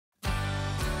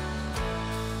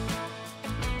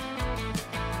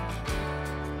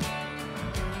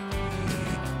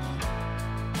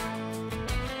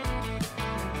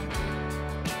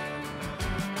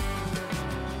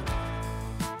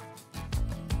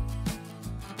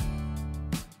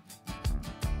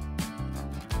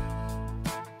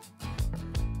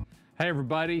Hey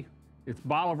everybody, it's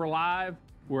Bolivar Live.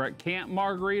 We're at Camp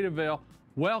Margaritaville.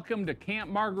 Welcome to Camp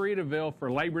Margaritaville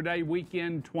for Labor Day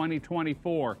weekend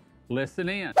 2024. Listen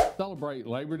in. Celebrate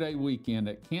Labor Day weekend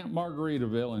at Camp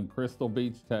Margaritaville in Crystal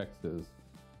Beach, Texas.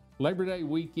 Labor Day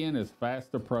weekend is fast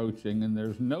approaching and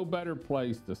there's no better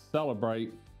place to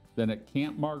celebrate than at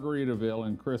Camp Margaritaville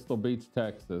in Crystal Beach,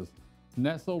 Texas,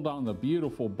 nestled on the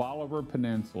beautiful Bolivar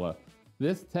Peninsula.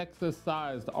 This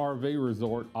Texas-sized RV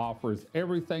resort offers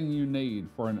everything you need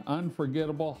for an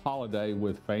unforgettable holiday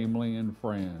with family and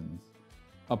friends.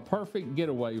 A perfect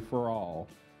getaway for all.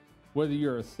 Whether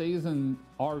you're a seasoned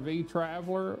RV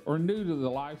traveler or new to the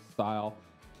lifestyle,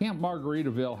 Camp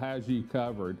Margaritaville has you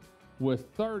covered. With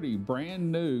 30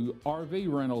 brand new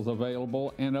RV rentals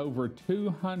available and over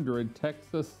 200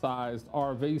 Texas-sized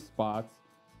RV spots,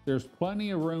 there's plenty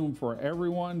of room for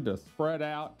everyone to spread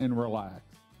out and relax.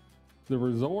 The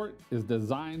resort is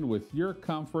designed with your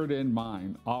comfort in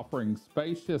mind, offering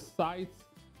spacious sites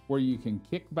where you can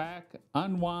kick back,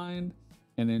 unwind,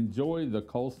 and enjoy the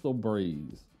coastal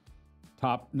breeze.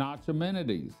 Top-notch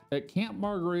amenities. At Camp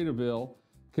Margaritaville,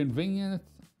 convenience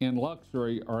and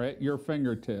luxury are at your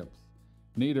fingertips.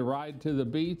 Need a ride to the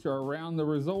beach or around the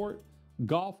resort?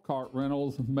 Golf cart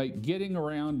rentals make getting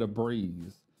around a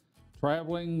breeze.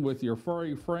 Traveling with your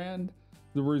furry friend?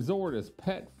 The resort is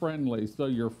pet-friendly, so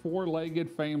your four-legged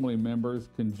family members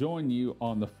can join you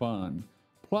on the fun.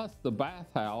 Plus, the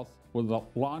bathhouse with the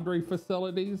laundry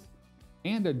facilities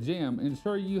and a gym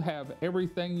ensure you have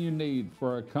everything you need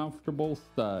for a comfortable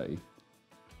stay.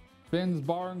 Finn's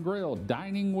Bar and Grill,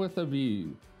 dining with a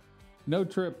view. No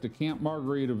trip to Camp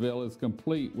Margaritaville is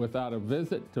complete without a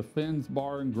visit to Finn's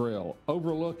Bar and Grill,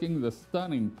 overlooking the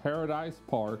stunning Paradise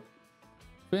Park.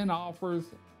 Finn offers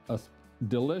a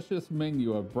delicious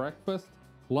menu of breakfast,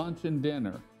 lunch, and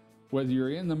dinner. Whether you're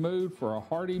in the mood for a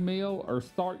hearty meal or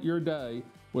start your day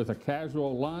with a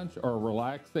casual lunch or a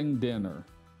relaxing dinner,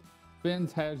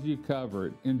 Finn's has you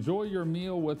covered. Enjoy your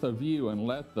meal with a view and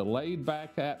let the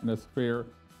laid-back atmosphere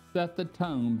set the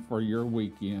tone for your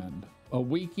weekend. A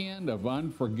weekend of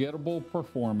unforgettable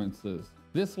performances.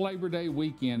 This Labor Day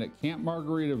weekend at Camp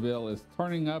Margaritaville is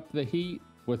turning up the heat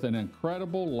with an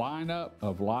incredible lineup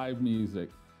of live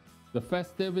music. The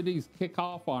festivities kick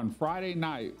off on Friday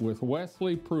night with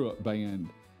Wesley Pruitt Band,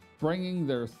 bringing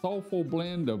their soulful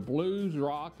blend of blues,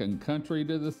 rock, and country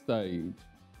to the stage.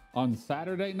 On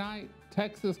Saturday night,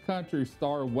 Texas country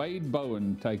star Wade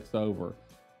Bowen takes over,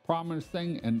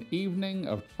 promising an evening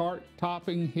of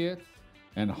chart-topping hits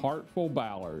and heartful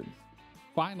ballads.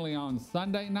 Finally, on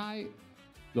Sunday night,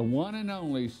 the one and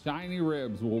only Shiny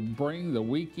Ribs will bring the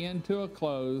weekend to a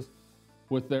close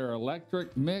with their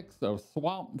electric mix of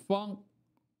swamp funk,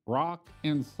 rock,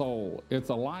 and soul. It's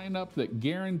a lineup that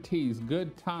guarantees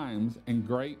good times and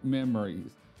great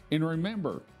memories. And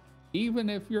remember, even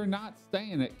if you're not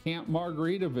staying at Camp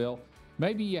Margaritaville,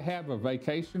 maybe you have a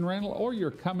vacation rental or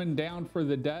you're coming down for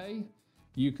the day,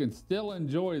 you can still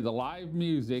enjoy the live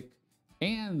music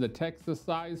and the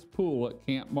Texas-sized pool at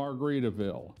Camp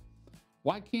Margaritaville.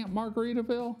 Why Camp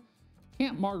Margaritaville?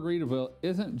 Camp Margaritaville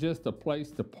isn't just a place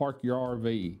to park your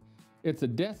RV. It's a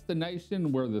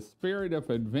destination where the spirit of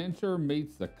adventure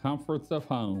meets the comforts of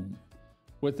home.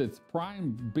 With its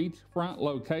prime beachfront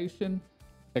location,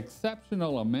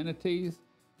 exceptional amenities,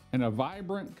 and a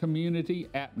vibrant community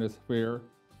atmosphere,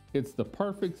 it's the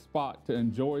perfect spot to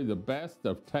enjoy the best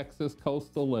of Texas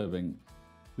coastal living.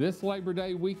 This Labor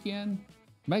Day weekend,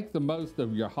 make the most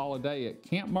of your holiday at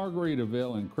Camp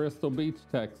Margaritaville in Crystal Beach,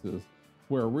 Texas,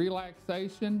 where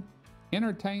relaxation,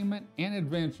 entertainment, and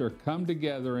adventure come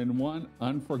together in one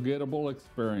unforgettable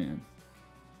experience.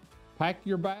 Pack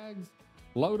your bags,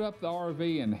 load up the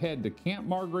RV, and head to Camp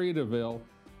Margaritaville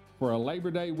for a Labor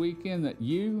Day weekend that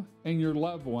you and your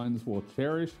loved ones will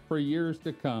cherish for years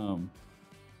to come.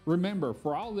 Remember,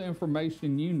 for all the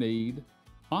information you need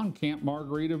on Camp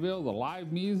Margaritaville, the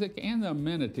live music, and the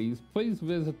amenities, please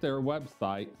visit their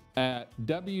website at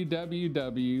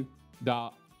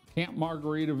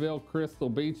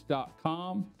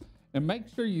www.campmargaritavillecrystalbeach.com and make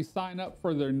sure you sign up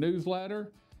for their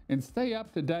newsletter and stay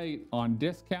up to date on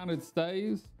discounted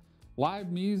stays,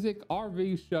 live music,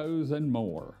 RV shows, and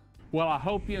more. Well, I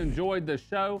hope you enjoyed the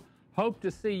show. Hope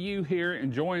to see you here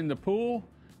enjoying the pool,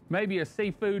 maybe a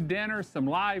seafood dinner, some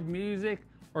live music,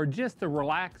 or just a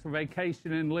relaxed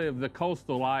vacation and live the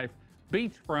coastal life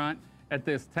beachfront at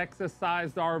this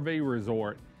Texas-sized RV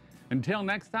resort. Until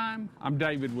next time, I'm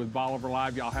David with Bolivar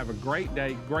Live. Y'all have a great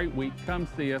day, great week. Come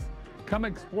see us. Come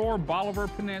explore Bolivar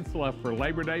Peninsula for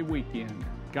Labor Day weekend.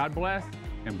 God bless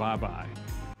and bye-bye.